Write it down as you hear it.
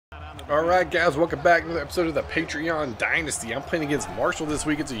Alright guys, welcome back to another episode of the Patreon Dynasty. I'm playing against Marshall this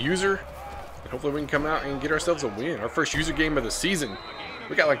week. It's a user. And hopefully we can come out and get ourselves a win. Our first user game of the season.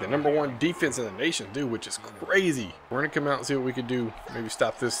 We got like the #1 defense in the nation, dude, which is crazy. We're gonna come out and see what we can do. Maybe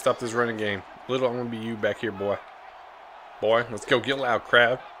stop this running game. Little, I'm gonna be you back here, boy. Boy, let's go. Get loud,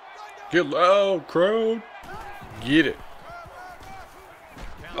 crowd. Get loud, crowd. Get it.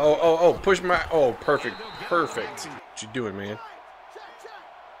 Oh, push my, oh, perfect. What you doing, man?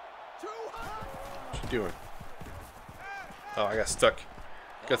 What you doing? Oh, I got stuck.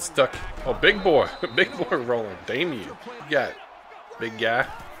 Oh, big boy. Big boy rolling. Damien. You got big guy.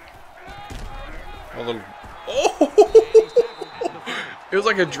 A little. Oh! It was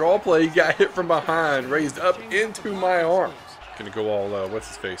like a draw play. He got hit from behind, raised up into my arms. Gonna go all, what's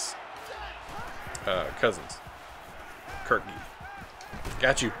his face? Cousins. Kirky.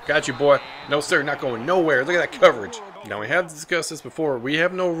 Got you, boy. No, sir, not going nowhere. Look at that coverage. Now, we have discussed this before. We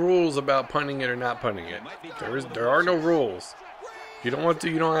have no rules about punting it or not punting it. There are no rules. If you don't want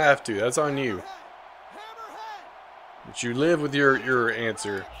to, you don't have to. That's on you. But you live with your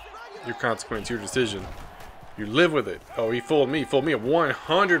answer, your consequence, your decision. You live with it. Oh, he fooled me. Fooled me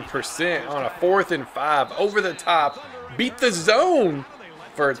 100% on a 4th and 5. Over the top. Beat the zone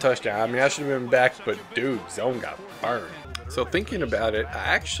for a touchdown. I mean, I should have been back, but dude, zone got burned. So thinking about it, I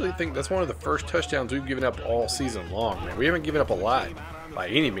actually think that's one of the first touchdowns we've given up all season long, man. We haven't given up a lot by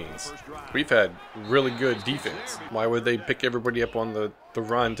any means. We've had really good defense. Why would they pick everybody up on the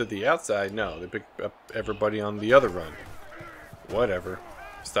run to the outside? No, they pick up everybody on the other run. Whatever.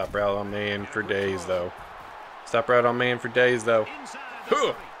 Stop route on man for days, though.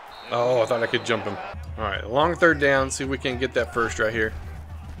 Huh. Oh, I thought I could jump him. All right, long 3rd down. See if we can get that first right here.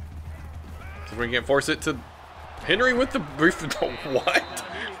 See if we can force it to Henry with the brief.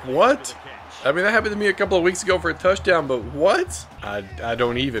 What? I mean, that happened to me a couple of weeks ago for a touchdown, but what? I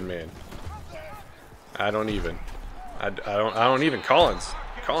don't even, man. I don't even.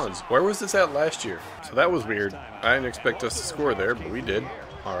 Collins, where was this at last year? So that was weird. I didn't expect us to score there, but we did.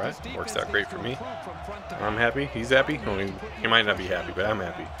 All right, works out great for me. I'm happy. He's happy. I mean, he might not be happy, but I'm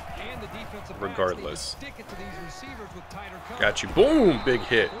happy. Regardless. Got you. Boom! Big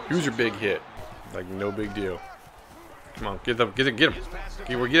hit. Who's your big hit? Like, no big deal. Come on, get him.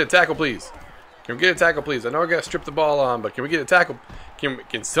 Can we get a tackle, please? Can we get a tackle, please? I know I got to strip the ball on, but can we get a tackle?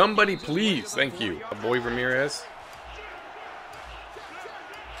 Can somebody please? Thank you. My boy Ramirez.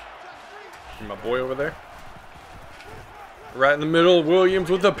 My boy over there. Right in the middle, Williams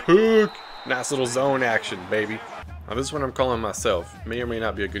with the pook. Nice little zone action, baby. Now this is what I'm calling myself. May or may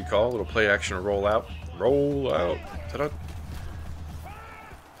not be a good call. A little play action roll out. Roll out. Ta-da.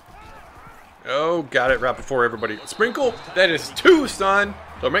 Oh, got it right before everybody. Sprinkle. That is 2, son.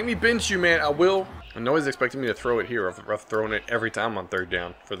 Don't make me bench you, man. I will. I know he's expecting me to throw it here. I've thrown it every time on 3rd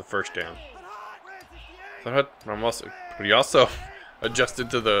down for the 1st down. But he also adjusted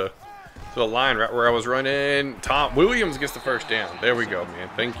to the line right where I was running. Tom Williams gets the 1st down. There we go,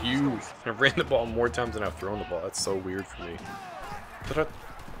 man. Thank you. I've ran the ball more times than I've thrown the ball. That's so weird for me.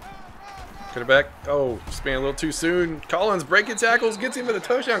 Cut it back. Oh, just being a little too soon. Collins breaking tackles, gets him for the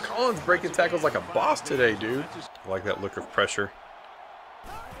touchdown. Collins breaking tackles like a boss today, dude. I like that look of pressure.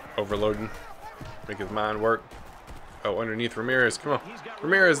 Overloading. Make his mind work. Oh, underneath Ramirez. Come on.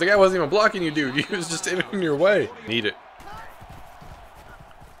 Ramirez, the guy wasn't even blocking you, dude. He was just in your way. Need it.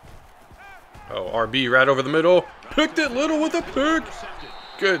 Oh, RB right over the middle. Picked it, Little with a pick.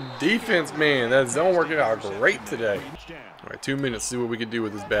 Good defense, man. That zone working out great today. All right, 2 minutes. See what we can do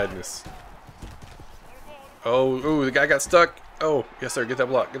with this badness. Oh, ooh, the guy got stuck. Oh, yes, sir. Get that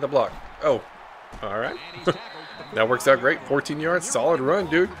block. Get that block. Oh, all right. That works out great. 14 yards. Solid run,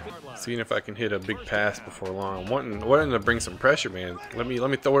 dude. Seeing if I can hit a big pass before long. I'm wanting to bring some pressure, man. Let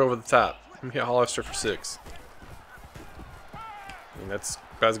me throw it over the top. Let me hit Hollister for 6. And that's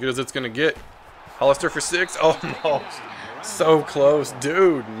about as good as it's going to get. Hollister for 6. Almost. So close.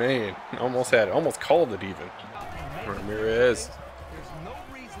 Dude, man. Almost had it. Almost called it even. Ramirez.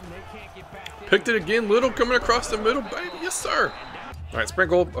 Picked it again. Little coming across the middle, baby. Yes, sir. All right,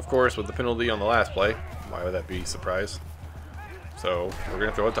 Sprinkle, of course, with the penalty on the last play. Why would that be? Surprise. So we're going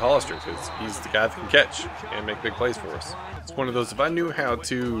to throw it to Hollister because he's the guy that can catch and make big plays for us. It's one of those, if I knew how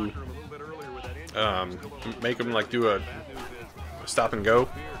to make him like do a stop and go,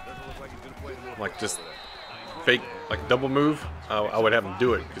 like just fake, like double move, I would have him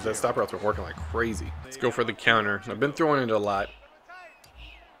do it because that stop route's been working like crazy. Let's go for the counter. I've been throwing it a lot.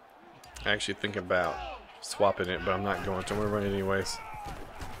 I actually think about swapping it, but I'm not going to. I'm going to run it anyways.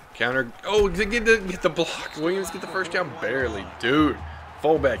 Counter. Oh, get the block. Williams get the 1st down barely. Dude,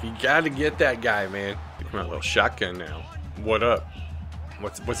 fullback. You got to get that guy, man. Come on, a little shotgun now. What up?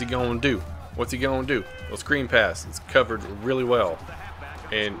 What's he gonna do? What's he gonna do? Well, screen pass. It's covered really well,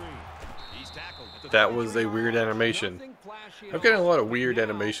 and that was a weird animation. I've gotten a lot of weird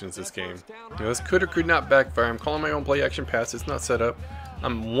animations this game. You know, this could or could not backfire. I'm calling my own play action pass. It's not set up.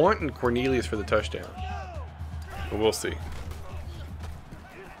 I'm wanting Cornelius for the touchdown, but we'll see.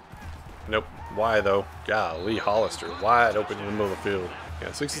 Nope. Why though? Golly, Hollister wide open in the middle of the field.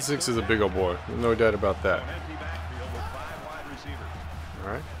 Yeah, 66 is a big old boy. No doubt about that.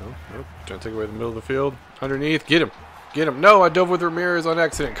 Alright, nope. Trying to take away the middle of the field. Underneath, get him. Get him. No, I dove with Ramirez on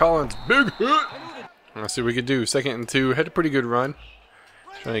accident. Collins, big hit. Let's see what we could do. 2nd and 2. Had a pretty good run.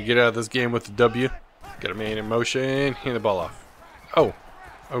 Trying to get out of this game with the W. Got a man in motion. Hand the ball off. Oh,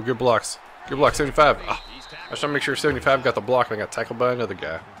 good blocks. Good block, 75. Oh, I was trying to make sure 75 got the block and I got tackled by another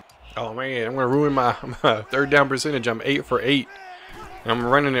guy. Oh man, I'm going to ruin my 3rd down percentage. I'm 8 for 8. And I'm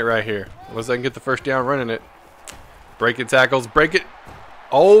running it right here. Unless I can get the 1st down running it. Breaking tackles. Break it.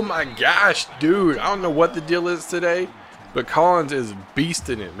 Oh my gosh, dude. I don't know what the deal is today, but Collins is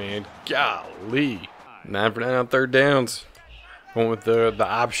beasting it, man. Golly. 9 for 9 on 3rd downs. Going with the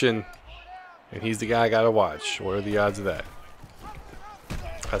option. And he's the guy I got to watch. What are the odds of that?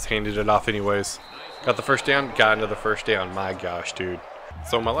 Has handed it off anyways. Got the 1st down. Got another 1st down. My gosh, dude.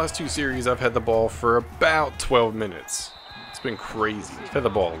 So my last 2 series, I've had the ball for about 12 minutes. It's been crazy. I've had the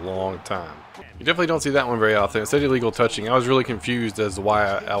ball a long time. You definitely don't see that one very often. It said illegal touching. I was really confused as to why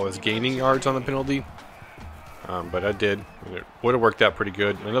I was gaining yards on the penalty. But I did. It would have worked out pretty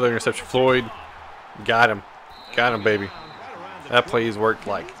good. Another interception. Floyd. Got him. Got him, baby. That play's worked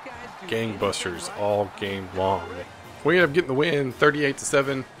like gangbusters all game long. We ended up getting the win,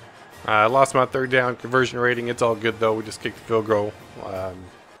 38-7. I lost my 3rd down conversion rating. It's all good though. We just kicked the field goal.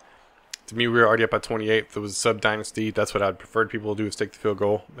 To me, we were already up by 28. If it was sub dynasty, that's what I'd prefer people to do, is take the field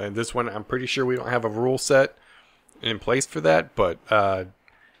goal. And this one, I'm pretty sure we don't have a rule set in place for that, but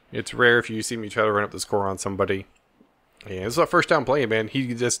it's rare if you see me try to run up the score on somebody. And this is our 1st down play, man.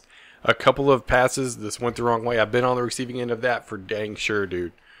 He just, a couple of passes this went the wrong way. I've been on the receiving end of that for dang sure,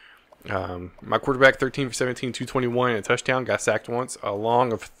 dude. My quarterback, 13 for 17, 221, and a touchdown. Got sacked once, a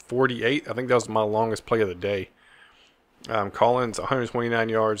long of 48. I think that was my longest play of the day. Collins, 129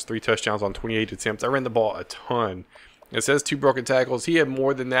 yards, 3 touchdowns on 28 attempts. I ran the ball a ton. It says 2 broken tackles. He had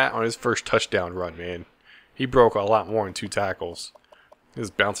more than that on his first touchdown run, man. He broke a lot more in 2 tackles. He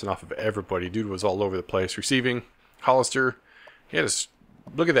was bouncing off of everybody. Dude was all over the place. Receiving, Hollister, he had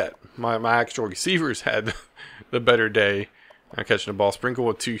look at that. My actual receivers had the better day. Catching the ball. Sprinkle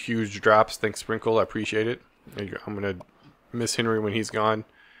with 2 huge drops. Thanks, Sprinkle. I appreciate it. I'm going to miss Henry when he's gone.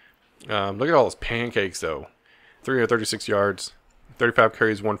 Look at all those pancakes, though. 336 yards, 35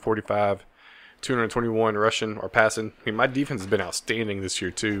 carries, 145, 221 rushing or passing. I mean, my defense has been outstanding this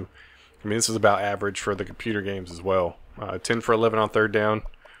year, too. I mean, this is about average for the computer games as well. 10 for 11 on 3rd down,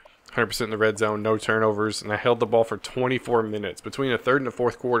 100% in the red zone, no turnovers, and I held the ball for 24 minutes. Between the 3rd and the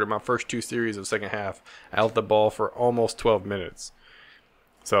 4th quarter, my first 2 series of 2nd half, I held the ball for almost 12 minutes.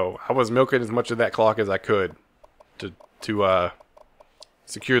 So I was milking as much of that clock as I could to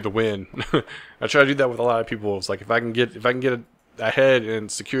secure the win. I try to do that with a lot of people. It's like if I can get ahead and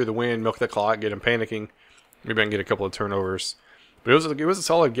secure the win, milk the clock, get them panicking, maybe I can get a couple of turnovers. But it was a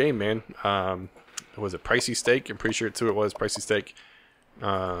solid game, man. Was it Pricey Steak? I'm pretty sure it was Pricey Steak.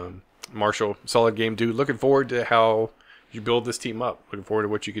 Marshall, solid game, dude. Looking forward to how you build this team up. Looking forward to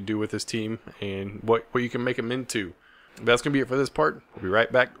what you could do with this team and what you can make them into. That's going to be it for this part. We'll be right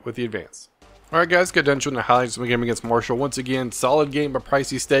back with the advance. Alright guys, got done showing the highlights of the game against Marshall. Once again, solid game by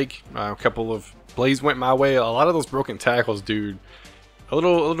Pricey Steak. A couple of plays went my way. A lot of those broken tackles, dude. A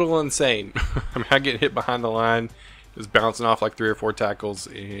little insane. I mean, I get hit behind the line, just bouncing off like 3 or 4 tackles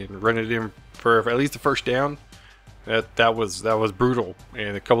and running it in for at least the 1st down. That was brutal.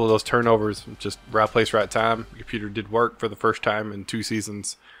 And a couple of those turnovers, just right place, right time. The computer did work for the first time in 2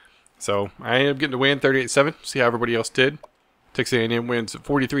 seasons. So I ended up getting the win 38-7. See how everybody else did. Texas A&M wins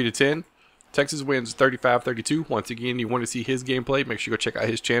 43-10. Texas wins 35-32. Once again, you want to see his gameplay, make sure you go check out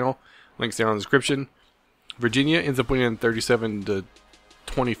his channel. Links down in the description. Virginia ends up winning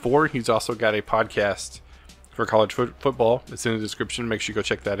 37-24. He's also got a podcast for college football. It's in the description. Make sure you go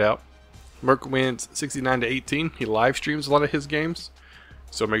check that out. Merk wins 69-18. He live streams a lot of his games,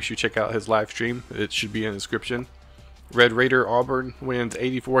 so make sure you check out his live stream. It should be in the description. Red Raider Auburn wins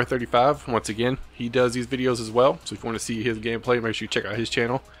 84-35. Once again, he does these videos as well, so if you want to see his gameplay, make sure you check out his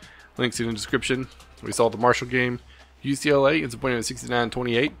channel. Links in the description. We saw the Marshall game. UCLA ends up winning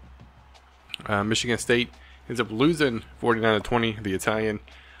 69-28. Michigan State ends up losing 49-20. The Italian.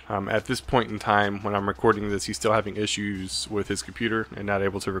 At this point in time, when I'm recording this, he's still having issues with his computer and not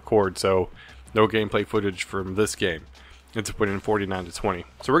able to record, so no gameplay footage from this game. and to put in 49-20.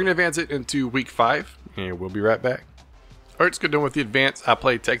 So we're going to advance it into week 5, and we'll be right back. All right, let's go down with the advance. I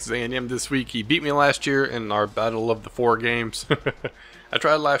played Texas A&M this week. He beat me last year in our battle of the 4 games. I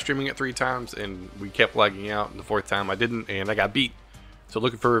tried live streaming it 3 times, and we kept lagging out. And the 4th time I didn't, and I got beat. So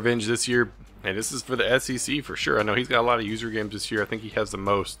looking for revenge this year, and this is for the SEC for sure. I know he's got a lot of user games this year. I think he has the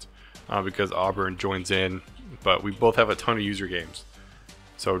most because Auburn joins in, but we both have a ton of user games.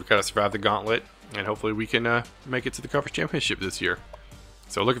 So we've got to survive the gauntlet, and hopefully we can make it to the conference championship this year.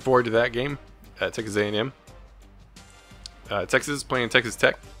 So looking forward to that game at Texas A&M. Texas playing Texas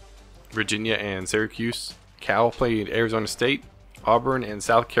Tech, Virginia and Syracuse. Cal playing Arizona State, Auburn and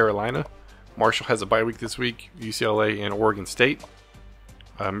South Carolina. Marshall has a bye week this week. UCLA and Oregon State.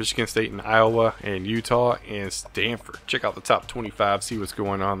 Michigan State and Iowa and Utah and Stanford. Check out the top 25, see what's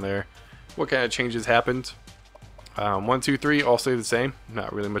going on there. What kind of changes happened? 1, 2, 3 all stay the same.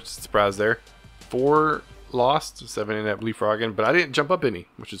 Not really much surprise there. 4 lost, 7 ended up leapfrogging, but I didn't jump up any,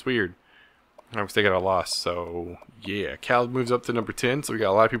 which is weird. I was taking a loss, so yeah. Cal moves up to number 10, so we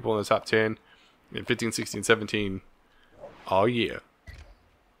got a lot of people in the top 10. And 15, 16, 17. Oh yeah.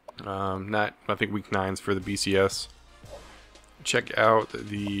 Not, I think week 9's for the BCS. Check out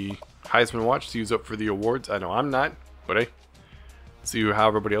the Heisman watch, see who's up for the awards. I know I'm not, but hey. See how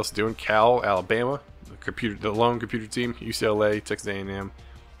everybody else is doing. Cal, Alabama, the lone computer team, UCLA, Texas A&M,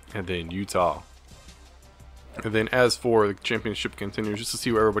 and then Utah. And then as for the championship contenders, just to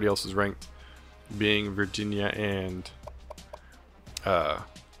see where everybody else is ranked, being Virginia and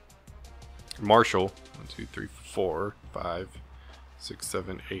Marshall. 1, 2, 3, 4, 5, 6,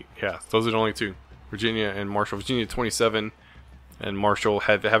 7, 8. Yeah, those are the only 2. Virginia and Marshall. Virginia 27, and Marshall,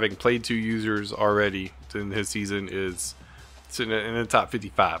 having played 2 users already in his season, is sitting in the top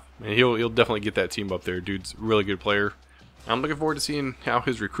 55, and he'll definitely get that team up there. Dude's a really good player. I'm looking forward to seeing how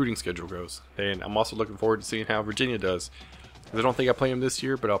his recruiting schedule goes, and I'm also looking forward to seeing how Virginia does. I don't think I play him this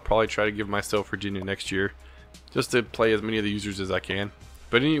year, but I'll probably try to give myself Virginia next year, just to play as many of the users as I can.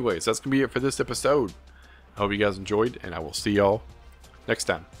 But anyways, that's gonna be it for this episode. I hope you guys enjoyed, and I will see y'all next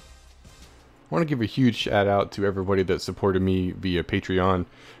time. I want to give a huge shout out to everybody that supported me via Patreon.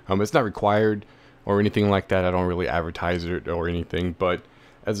 It's not required or anything like that. I don't really advertise it or anything, but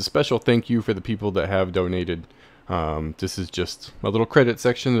as a special thank you for the people that have donated, this is just a little credit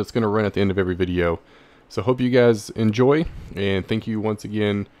section that's going to run at the end of every video. So hope you guys enjoy, and thank you once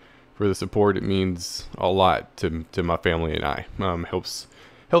again for the support. It means a lot to my family and I.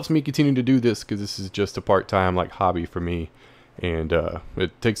 Helps me continue to do this, because this is just a part-time hobby for me, and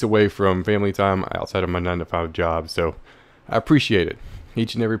it takes away from family time outside of my 9-to-5 job. So I appreciate it.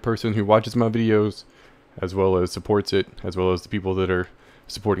 Each and every person who watches my videos, as well as supports it, as well as the people that are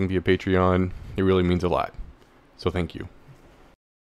supporting via Patreon, it really means a lot. So thank you.